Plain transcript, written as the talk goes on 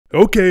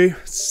Okay,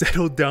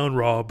 settle down,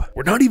 Rob.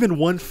 We're not even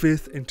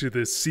 1/5 into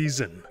this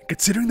season.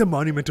 Considering the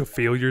monumental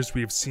failures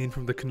we've seen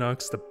from the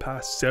Canucks the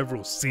past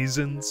several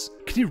seasons,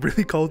 can you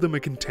really call them a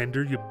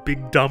contender, you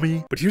big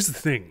dummy? But here's the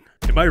thing,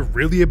 am I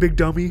really a big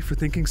dummy for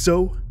thinking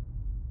so?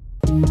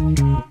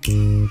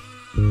 In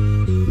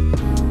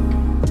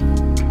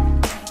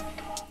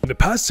the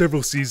past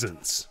several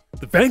seasons,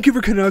 the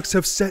Vancouver Canucks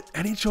have set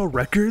NHL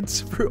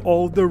records for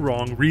all the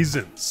wrong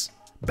reasons.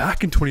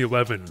 Back in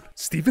 2011,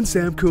 Steven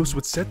Stamkos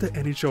would set the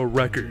NHL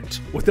record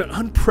with an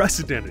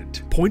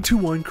unprecedented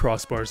 0.21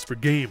 crossbars per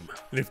game,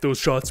 and if those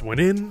shots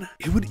went in,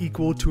 it would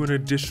equal to an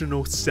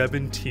additional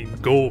 17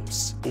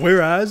 goals.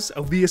 Whereas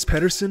Elias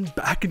Pettersson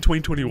back in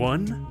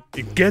 2021,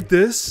 and get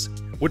this,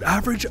 would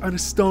average an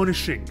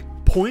astonishing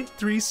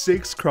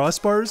 0.36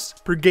 crossbars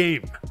per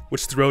game,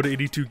 which throughout an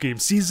 82-game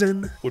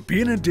season would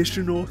be an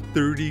additional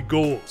 30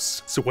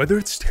 goals. So whether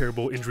it's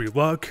terrible injury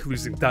luck,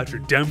 losing Thatcher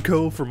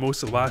Demko for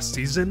most of last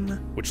season,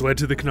 which led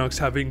to the Canucks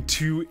having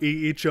 2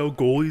 AHL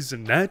goalies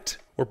in net,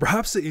 or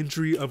perhaps the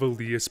injury of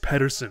Elias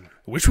Pettersson,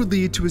 which would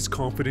lead to his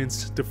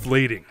confidence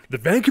deflating, the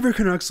Vancouver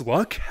Canucks'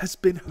 luck has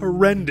been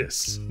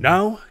horrendous.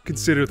 Now,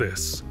 consider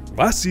this.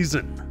 Last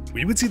season,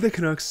 we would see the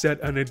Canucks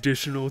set an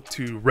additional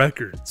 2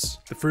 records.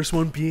 The first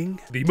one being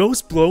the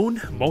most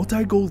blown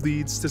multi-goal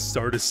leads to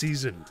start a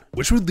season,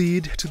 which would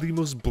lead to the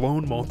most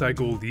blown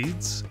multi-goal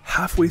leads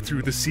halfway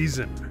through the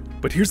season.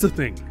 But here's the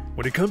thing.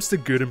 When it comes to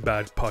good and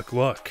bad puck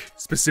luck,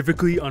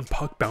 specifically on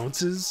puck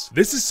bounces,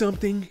 this is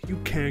something you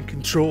can't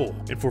control.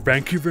 And for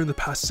Vancouver in the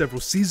past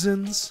several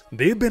seasons,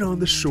 they have been on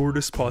the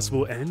shortest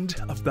possible end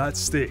of that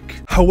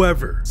stick.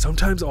 However,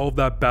 sometimes all of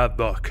that bad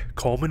luck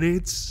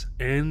culminates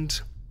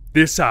and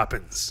this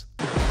happens.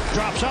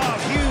 Drops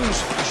off,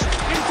 Hughes,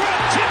 in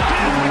front, tipped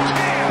in,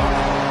 McDavid.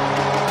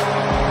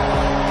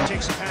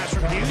 Takes a pass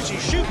from Hughes, he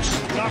shoots,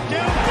 knocked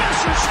down,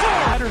 Besser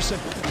scores! Anderson,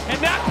 and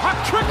that puck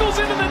trickles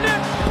into the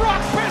net,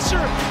 Brock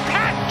Besser,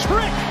 hat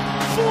trick,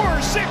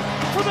 4-6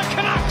 for the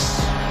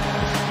Canucks.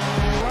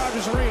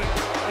 Rogers arena,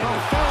 and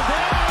he fell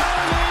down,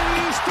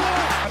 and he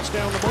scored! Cuts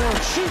down the board,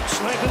 shoots,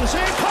 length in the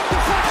sand, puck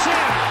deflects in!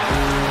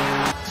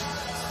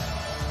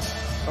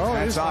 Oh,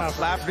 that's off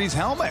Lafferty's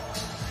helmet.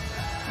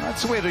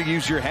 That's the way to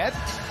use your head.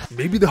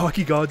 Maybe the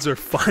hockey gods are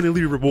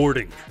finally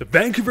rewarding the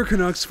Vancouver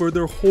Canucks for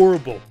their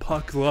horrible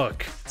puck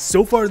luck.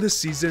 So far this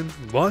season,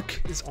 luck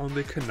is on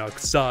the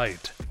Canucks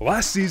side.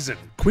 Last season,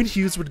 Quinn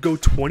Hughes would go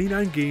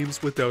 29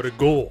 games without a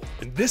goal,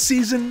 and this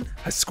season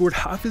has scored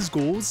half his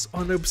goals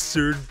on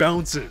absurd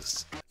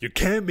bounces. You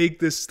can't make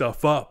this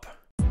stuff up.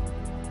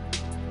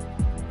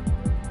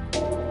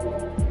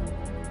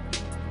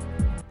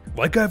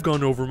 Like I've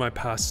gone over my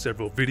past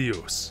several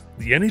videos,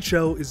 the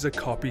NHL is a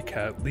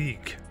copycat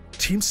league.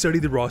 Teams study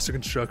the roster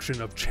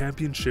construction of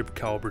championship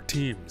caliber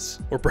teams,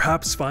 or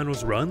perhaps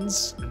finals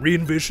runs, and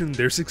re-envision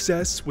their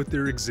success with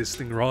their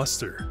existing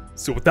roster.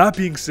 So with that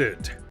being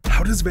said,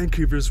 how does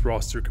Vancouver's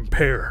roster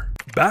compare?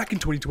 Back in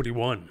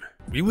 2021,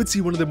 we would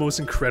see one of the most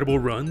incredible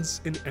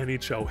runs in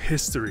NHL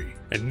history.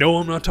 And no,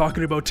 I'm not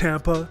talking about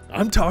Tampa,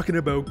 I'm talking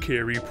about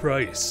Carey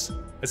Price.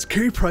 As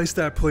Carey Price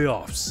that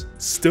playoffs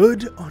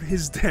stood on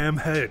his damn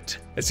head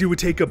as he would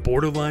take a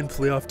borderline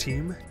playoff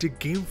team to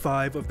Game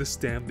 5 of the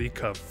Stanley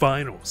Cup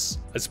Finals,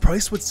 as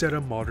Price would set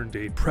a modern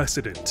day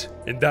precedent,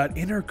 and that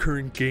in our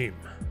current game,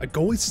 a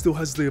goalie still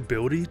has the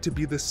ability to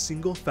be the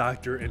single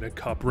factor in a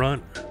cup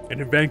run. And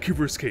in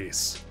Vancouver's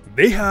case,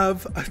 they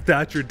have a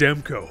Thatcher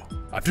Demko.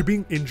 After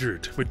being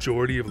injured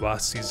majority of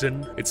last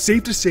season, it's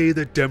safe to say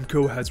that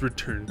Demko has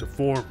returned to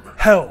form.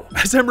 Hell,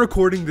 as I'm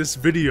recording this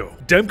video,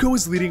 Demko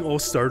is leading all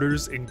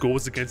starters in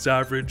goals against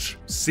average,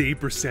 save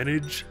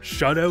percentage,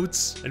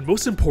 shutouts, and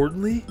most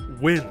importantly,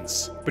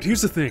 wins. But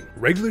here's the thing,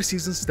 regular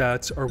season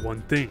stats are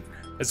one thing,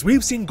 as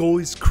we've seen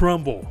goalies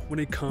crumble when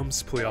it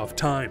comes playoff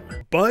time.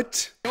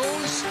 But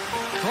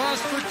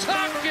cross for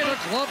Tuck and a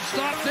glove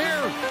stop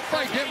there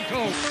by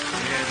Demko.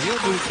 And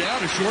he'll move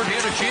down, a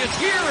short-handed chance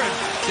here, and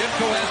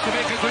Demko has to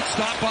make a good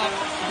stop up.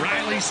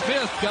 Riley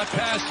Smith got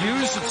past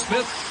Hughes, and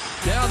Smith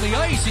down the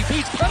ice. He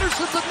beats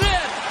Pettersson to the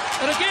net.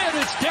 And again,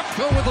 it's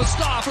Demko with a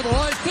stop for the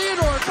line.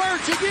 Theodore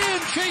marching in,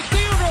 Chase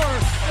Theodore,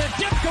 and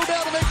Demko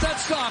down to make that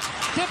stop.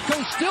 Demko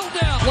still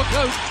down. Look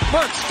out,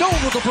 Mark Stone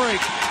with the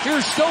break.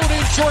 Here's Stone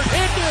in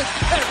short-handed,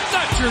 and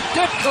Thatcher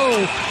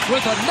Demko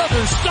with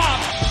another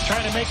stop.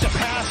 Trying to make the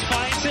pass,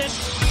 finds it.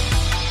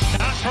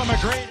 Not from a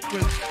great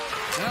with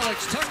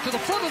Alex Tuck to the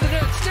front of the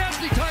net.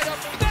 Stastny tied up.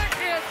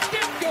 Backhand.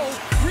 Demko.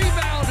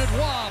 Rebound and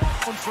wob.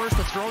 First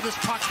to throw this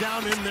puck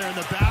down in there, and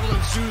the battle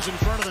ensues in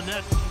front of the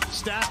net.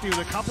 Stastny with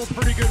a couple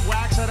pretty good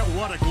whacks at it.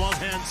 What a glove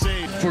hand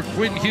save. For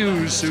Quinn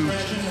Hughes, who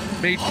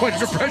made quite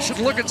an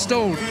impression. Look at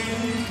Stone.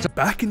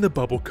 Back in the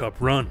Bubble Cup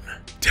run,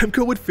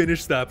 Demko would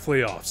finish that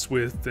playoffs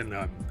with, and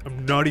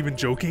I'm not even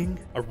joking,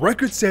 a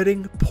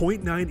record-setting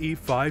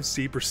 .985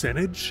 save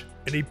percentage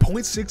and a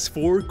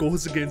 .64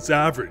 goals against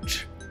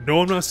average.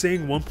 No, I'm not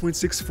saying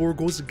 1.64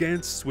 goals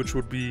against, which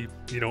would be,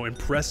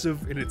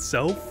 impressive in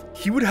itself.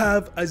 He would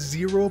have a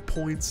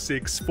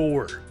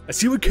 0.64, as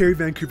he would carry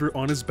Vancouver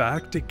on his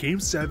back to Game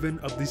 7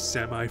 of the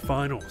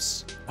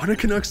semi-finals, on a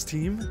Canucks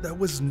team that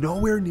was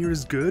nowhere near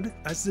as good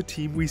as the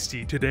team we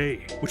see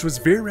today, which was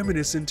very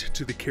reminiscent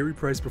to the Carey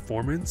Price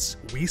performance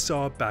we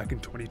saw back in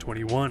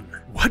 2021.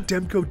 What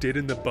Demko did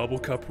in the Bubble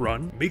Cup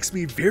run makes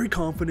me very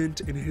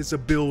confident in his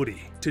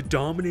ability to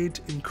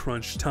dominate in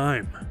crunch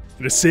time.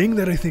 And a saying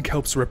that I think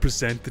helps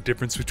represent the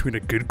difference between a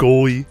good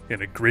goalie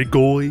and a great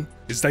goalie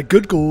is that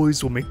good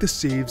goalies will make the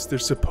saves they're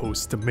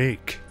supposed to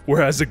make,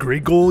 whereas a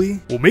great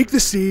goalie will make the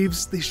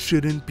saves they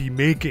shouldn't be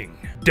making.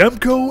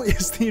 Demko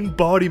is the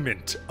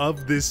embodiment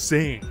of this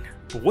saying.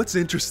 But what's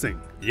interesting,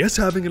 yes,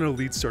 having an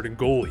elite starting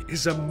goalie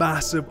is a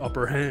massive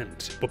upper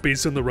hand, but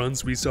based on the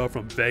runs we saw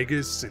from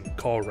Vegas and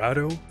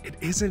Colorado, it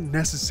isn't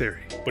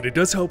necessary. But it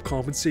does help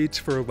compensate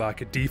for a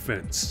lack of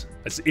defense,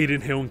 as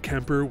Aiden Hill and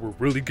Kemper were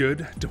really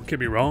good, don't get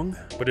me wrong,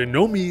 but in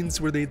no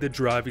means were they the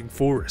driving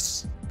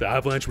force. The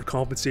Avalanche would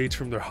compensate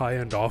from their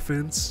high-end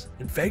offense,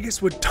 and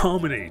Vegas would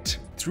dominate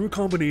through a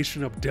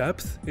combination of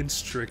depth and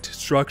strict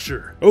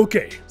structure.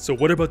 Okay, so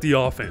what about the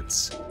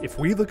offense? If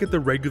we look at the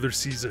regular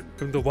season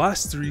from the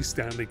last 3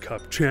 Stanley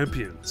Cup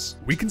champions,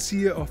 we can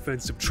see an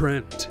offensive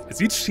trend,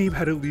 as each team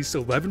had at least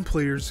 11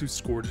 players who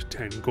scored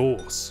 10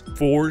 goals,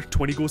 4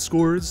 20-goal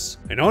scorers,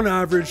 and on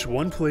average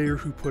 1 player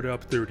who put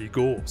up 30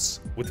 goals,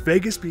 with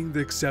Vegas being the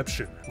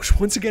exception, which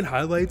once again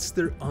highlights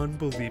their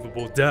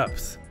unbelievable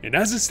depth. And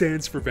as it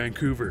stands for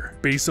Vancouver,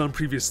 based on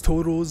previous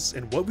totals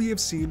and what we have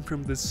seen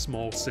from this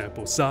small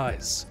sample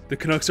size, the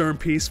Canucks are on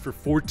pace for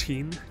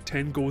 14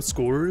 10-goal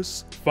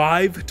scorers,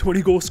 5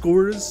 20-goal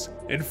scorers,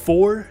 and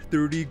 4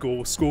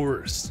 30-goal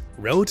scorers.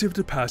 Relative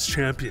to past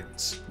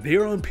champions, they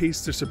are on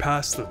pace to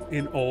surpass them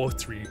in all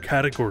 3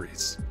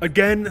 categories.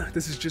 Again,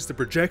 this is just a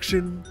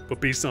projection,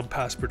 but based on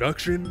past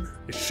production,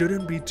 it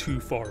shouldn't be too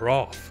far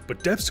off.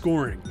 But depth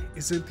scoring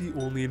isn't the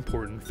only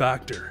important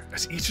factor,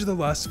 as each of the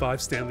last 5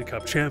 Stanley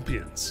Cup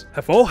champions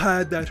have all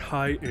had that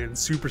high-end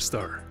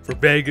superstar. For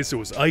Vegas, it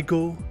was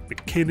Eichel,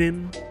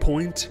 McKinnon,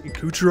 Point, and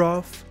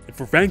Kucherov. And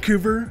for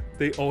Vancouver,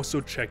 they also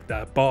checked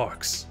that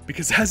box.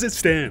 Because as it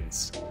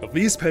stands,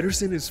 Elias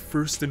Pettersson is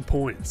first in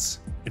points,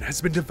 and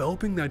has been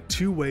developing that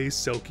two-way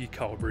Selke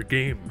caliber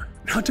game.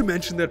 Not to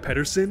mention that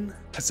Pettersson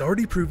has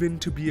already proven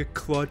to be a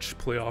clutch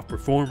playoff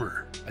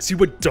performer, as he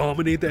would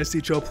dominate the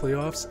SHL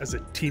playoffs as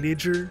a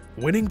teenager,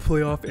 winning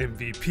playoff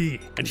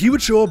MVP, and he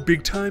would show up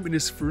big time in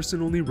his first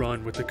and only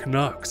run with the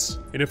Canucks.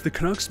 And if the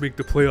Canucks make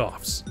the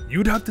playoffs,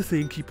 you'd have to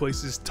think he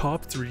places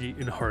top 3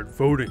 in Hart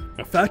voting.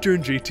 Now factor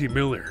in JT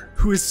Miller,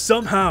 who is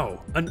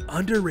somehow an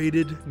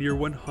underrated near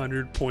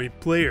 100-point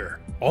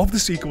player. All of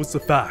this equals the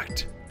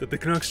fact that the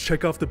Canucks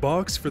check off the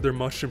box for their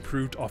much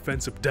improved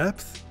offensive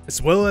depth,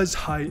 as well as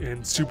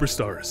high-end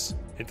superstars.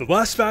 And the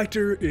last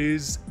factor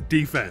is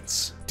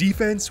defense.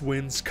 Defense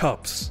wins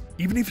cups,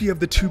 even if you have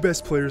the 2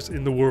 best players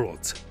in the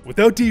world.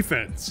 Without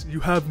defense, you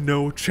have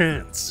no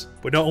chance.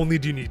 But not only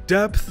do you need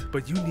depth,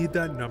 but you need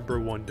that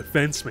 #1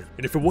 defenseman.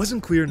 And if it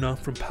wasn't clear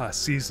enough from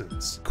past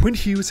seasons, Quinn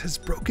Hughes has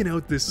broken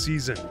out this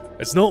season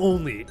as not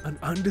only an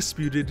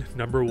undisputed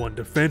 #1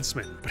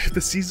 defenseman, but if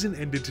the season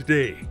ended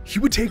today, he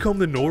would take home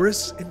the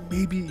Norris and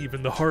maybe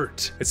even the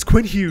Hart, as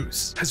Quinn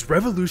Hughes has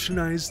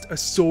revolutionized a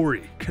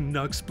sorry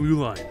Canucks blue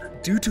line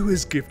due to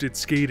his gifted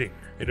skating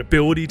and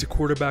ability to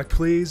quarterback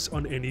plays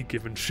on any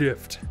given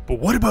shift. But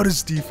what about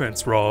his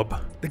defense,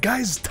 Rob? The guy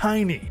is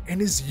tiny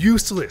and is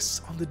useless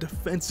on the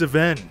defensive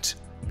end.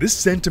 This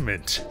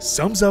sentiment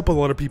sums up a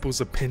lot of people's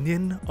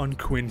opinion on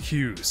Quinn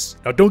Hughes.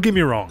 Now don't get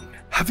me wrong,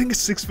 having a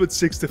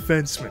 6'6"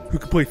 defenseman who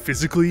can play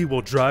physically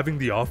while driving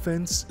the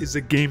offense is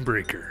a game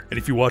breaker. And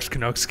if you watch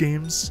Canucks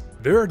games,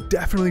 there are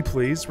definitely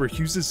plays where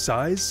Hughes'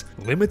 size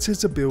limits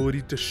his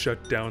ability to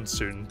shut down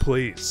certain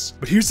plays.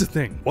 But here's the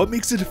thing, what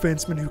makes a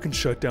defenseman who can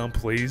shut down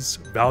plays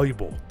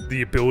valuable?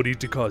 The ability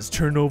to cause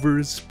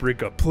turnovers,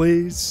 break up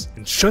plays,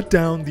 and shut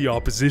down the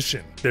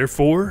opposition.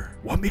 Therefore,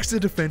 what makes a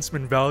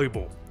defenseman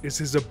valuable is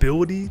his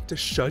ability to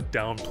shut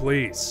down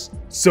plays.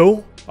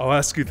 So, I'll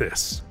ask you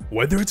this.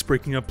 Whether it's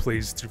breaking up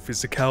plays through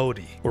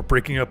physicality or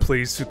breaking up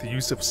plays through the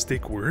use of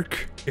stick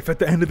work, if at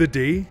the end of the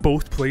day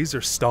both plays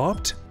are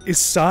stopped, is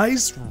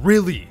size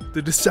really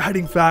the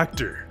deciding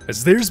factor?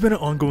 As there's been an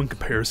ongoing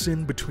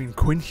comparison between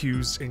Quinn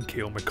Hughes and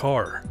Cale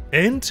Makar,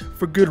 and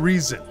for good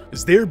reason,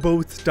 as they're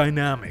both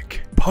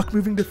dynamic,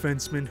 puck-moving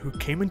defensemen who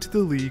came into the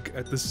league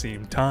at the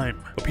same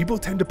time. But people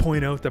tend to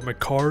point out that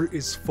Makar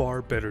is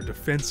far better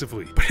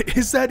defensively. But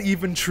is that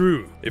even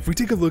true? If we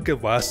take a look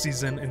at last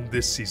season and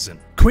this season,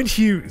 Quinn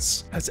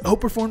Hughes has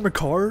outperformed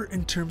Makar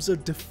in terms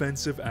of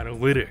defensive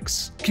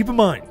analytics. Keep in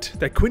mind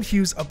that Quinn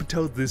Hughes up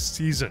until this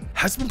season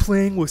has been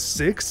playing with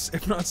 6th,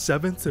 if not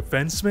 7th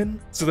defensemen,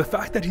 so the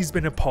fact that he's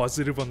been a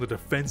positive on the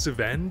defensive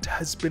end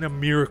has been a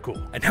miracle.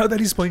 And now that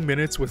he's playing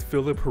minutes with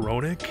Filip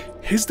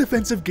Hronek, his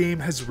defensive game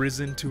has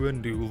risen to a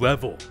new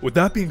level. With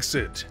that being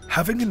said,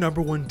 having a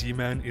number 1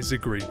 D-man is a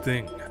great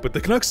thing, but the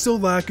Canucks still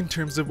lack in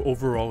terms of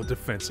overall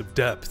defensive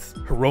depth.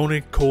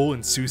 Hronek, Cole,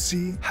 and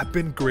Susie have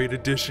been great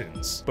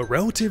additions, but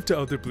relative to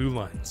other blue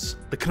lines,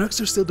 the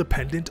Canucks are still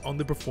dependent on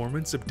the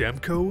performance of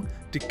Demko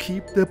to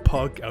keep the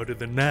puck out of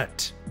the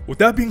net. With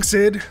that being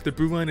said, the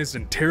blue line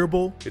isn't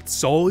terrible, it's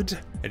solid,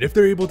 and if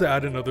they're able to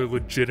add another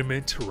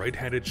legitimate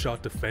right-handed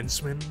shot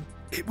defenseman,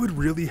 it would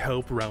really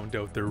help round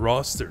out their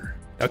roster.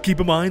 Now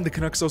keep in mind, the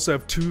Canucks also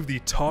have 2 of the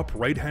top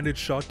right-handed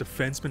shot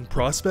defenseman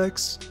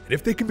prospects, and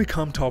if they can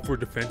become top 4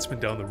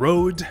 defensemen down the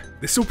road,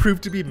 this will prove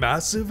to be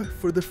massive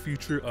for the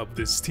future of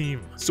this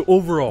team. So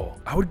overall,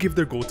 I would give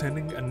their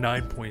goaltending a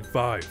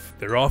 9.5,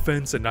 their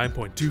offense a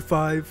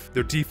 9.25,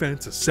 their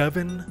defense a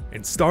 7,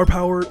 and star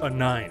power a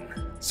 9.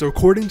 So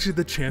according to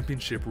the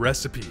championship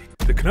recipe,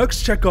 the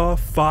Canucks check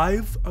off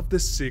 5 of the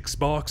 6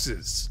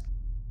 boxes.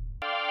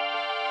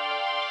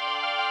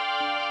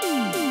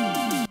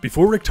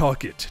 Before Rick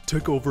Tocchet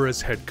took over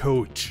as head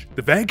coach,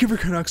 the Vancouver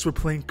Canucks were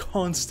playing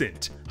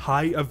constant,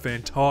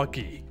 high-event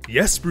hockey.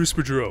 Yes, Bruce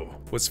Boudreau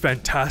was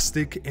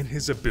fantastic in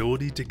his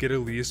ability to get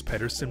Elias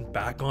Pettersson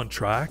back on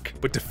track,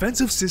 but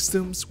defensive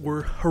systems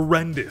were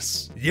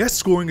horrendous. Yes,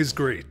 scoring is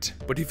great,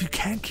 but if you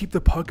can't keep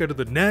the puck out of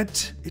the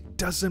net, it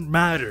doesn't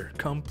matter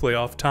come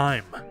playoff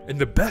time. And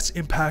the best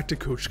impact a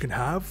coach can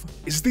have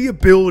is the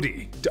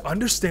ability to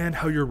understand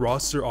how your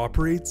roster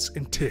operates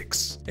and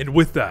ticks. And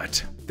with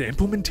that, the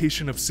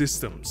implementation of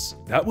systems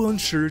that will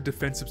ensure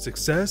defensive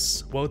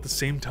success while at the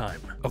same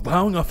time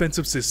allowing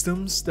offensive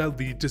systems that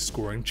lead to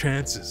scoring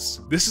chances.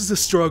 This is a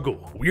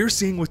struggle we are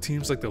seeing with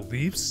teams like the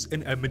Leafs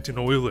and Edmonton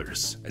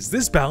Oilers, as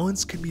this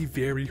balance can be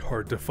very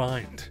hard to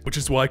find, which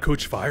is why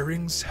coach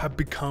firings have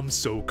become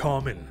so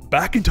common.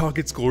 Back in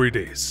Tocchet's glory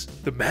days,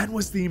 the man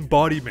was the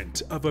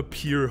embodiment of a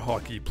pure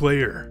hockey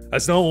player,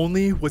 as not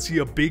only was he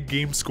a big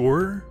game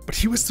scorer, but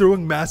he was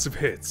throwing massive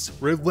hits,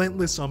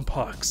 relentless on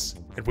pucks,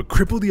 and would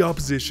cripple the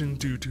opposition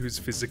due to his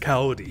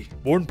physicality.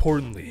 More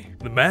importantly,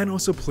 the man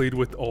also played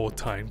with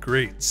all-time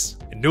greats,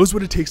 and knows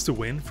what it takes to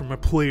win from a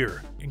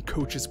player and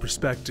coach's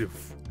perspective.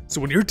 So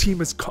when your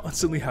team is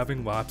constantly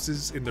having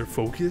lapses in their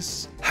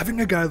focus,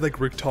 having a guy like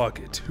Rick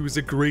Tocchet, who is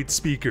a great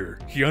speaker,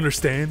 he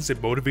understands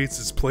and motivates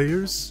his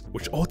players,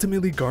 which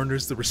ultimately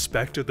garners the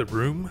respect of the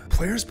room.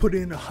 Players put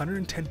in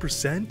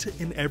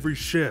 110% in every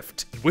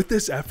shift. And with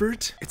this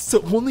effort, it's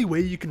the only way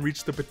you can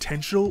reach the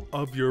potential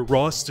of your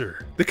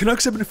roster. The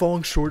Canucks have been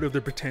falling short of their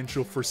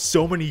potential for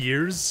so many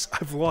years,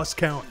 I've lost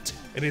count.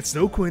 And it's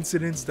no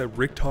coincidence that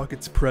Rick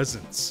Tocchet's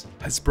presence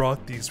has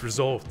brought these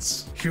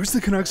results. Here's the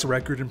Canucks'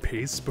 record and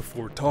pace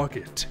before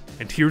Tocchet,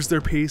 and here's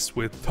their pace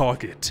with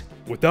Tocchet.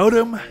 Without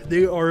him,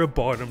 they are a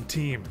bottom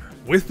team.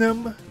 With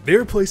him,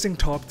 they're placing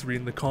top 3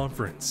 in the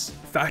conference.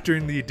 Factor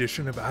in the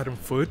addition of Adam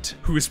Foote,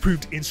 who has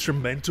proved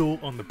instrumental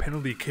on the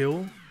penalty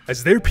kill,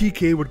 as their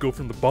PK would go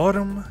from the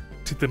bottom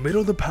to the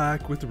middle of the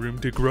pack with room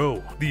to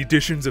grow. The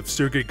additions of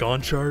Sergei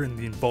Gonchar and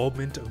the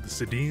involvement of the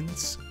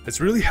Sedins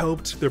has really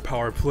helped their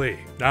power play.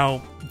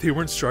 Now, they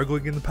weren't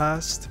struggling in the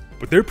past,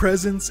 but their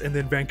presence and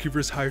then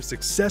Vancouver's higher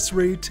success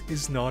rate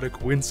is not a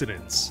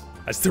coincidence,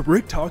 as the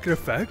Rick Tocchet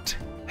effect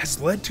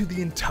has led to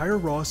the entire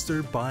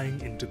roster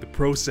buying into the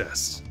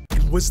process,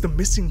 and was the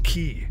missing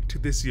key to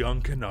this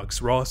young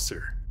Canucks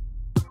roster.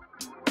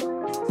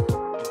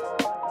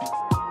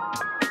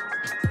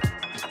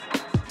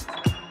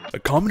 A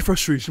common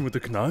frustration with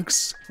the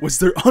Canucks was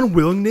their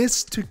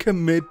unwillingness to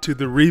commit to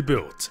the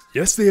rebuild.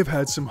 Yes, they have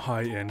had some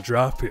high-end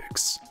draft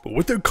picks, but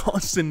with their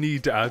constant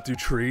need to add through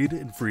trade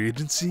and free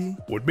agency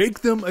would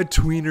make them a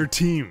tweener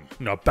team.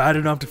 Not bad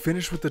enough to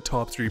finish with the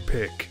top 3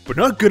 pick, but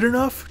not good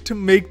enough to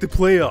make the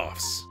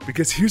playoffs.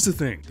 Because here's the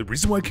thing, the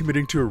reason why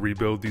committing to a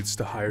rebuild leads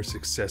to higher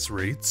success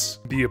rates,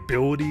 the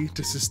ability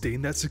to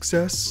sustain that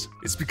success,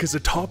 is because a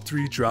top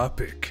 3 draft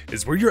pick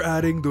is where you're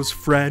adding those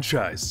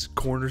franchise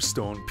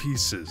cornerstone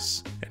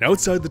pieces. And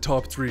outside the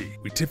top 3,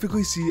 we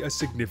typically see a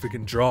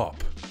significant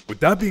drop. With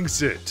that being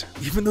said,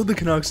 even though the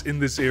Canucks in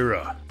this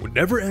era would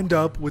never end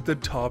up with the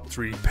top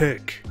 3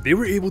 pick, they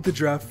were able to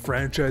draft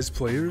franchise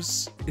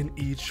players in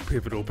each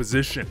pivotal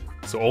position.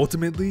 So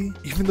ultimately,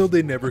 even though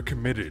they never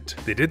committed,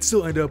 they did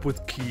still end up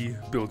with key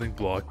building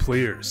block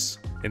players,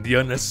 and the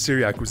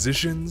unnecessary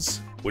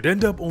acquisitions would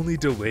end up only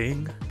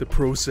delaying the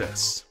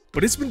process.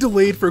 But it's been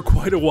delayed for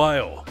quite a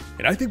while,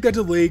 and I think that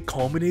delay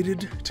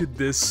culminated to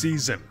this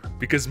season.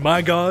 Because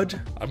my god,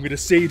 I'm gonna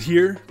say it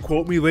here,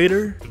 quote me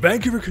later, the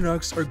Vancouver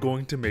Canucks are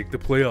going to make the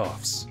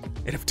playoffs.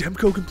 And if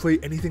Demko can play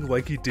anything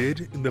like he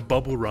did in the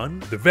bubble run,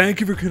 the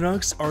Vancouver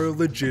Canucks are a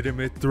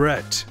legitimate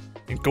threat.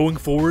 And going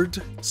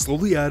forward,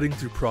 slowly adding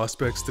through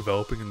prospects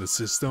developing in the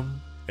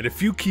system, and a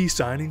few key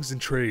signings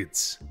and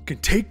trades can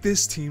take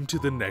this team to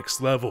the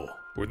next level.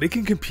 where they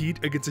can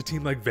compete against a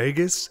team like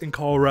Vegas and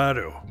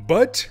Colorado.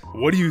 But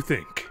what do you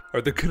think?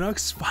 Are the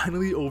Canucks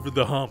finally over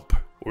the hump?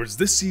 Or is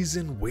this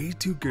season way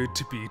too good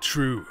to be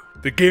true?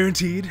 The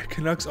guaranteed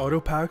Canucks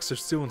auto packs are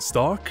still in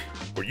stock?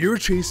 Or you're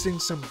chasing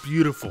some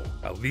beautiful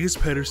Elias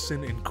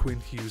Pettersson and Quinn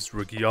Hughes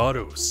rookie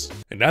autos?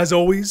 And as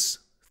always,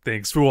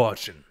 thanks for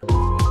watching.